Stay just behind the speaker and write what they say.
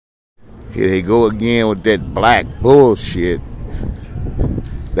Here they go again with that black bullshit.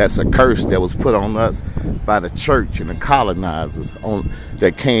 That's a curse that was put on us by the church and the colonizers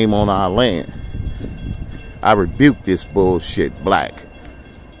that came on our land. I rebuke this bullshit, black.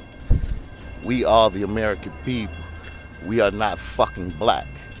 We are the American people. We are not fucking black.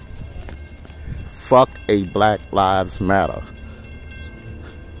 Fuck a Black Lives Matter.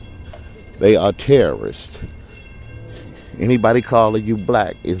 They are terrorists. Anybody calling you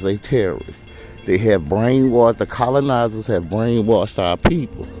black is a terrorist. They have brainwashed, the colonizers have brainwashed our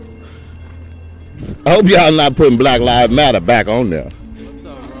people. I hope y'all not putting Black Lives Matter back on there. What's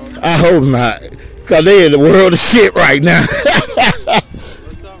up, bro? I hope not. Because they in the world of shit right now.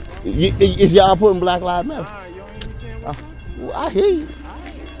 What's up, bro? Is y'all putting Black Lives Matter? Nah, you don't hear me saying what's up? Well, I hear you.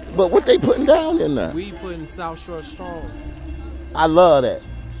 But what they putting down in there? We putting South Shore strong. I love that.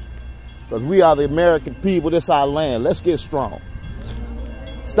 Because we are the American people. This our land. Let's get strong.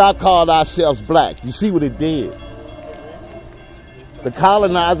 Stop calling ourselves black. You see what it did? The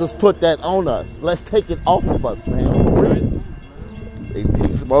colonizers put that on us. Let's take it off of us, man. For real. They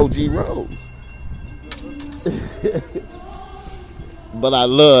need some OG roads. But I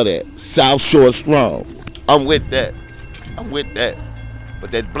love that. South Shore strong. I'm with that. I'm with that.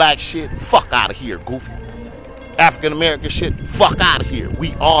 But that black shit, fuck out of here, goofy. African American shit, fuck out of here.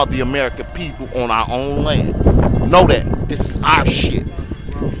 We are the American people on our own land. Know that. This is our shit.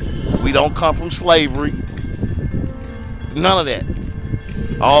 We don't come from slavery. None of that.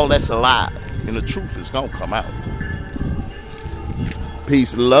 All that's a lie. And the truth is gonna come out.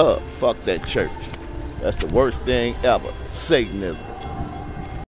 Peace and love. Fuck that church. That's the worst thing ever. Satanism.